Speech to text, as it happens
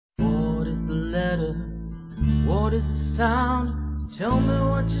letter. What is the sound? Tell me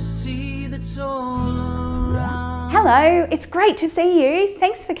what you see that's all around. Hello, it's great to see you.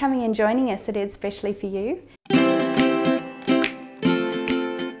 Thanks for coming and joining us at Ed Especially for You.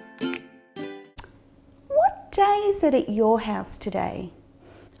 What day is it at your house today?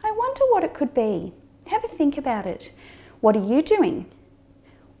 I wonder what it could be. Have a think about it. What are you doing?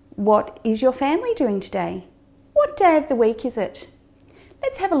 What is your family doing today? What day of the week is it?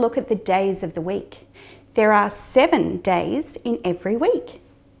 Let's have a look at the days of the week. There are 7 days in every week.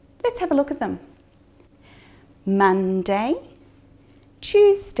 Let's have a look at them. Monday,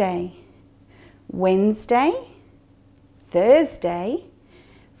 Tuesday, Wednesday, Thursday,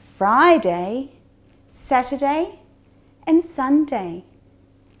 Friday, Saturday and Sunday.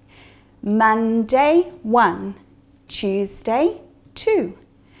 Monday 1, Tuesday 2,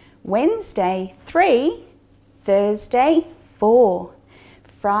 Wednesday 3, Thursday 4,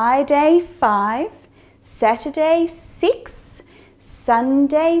 Friday 5, Saturday 6,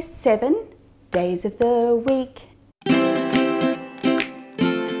 Sunday 7 days of the week.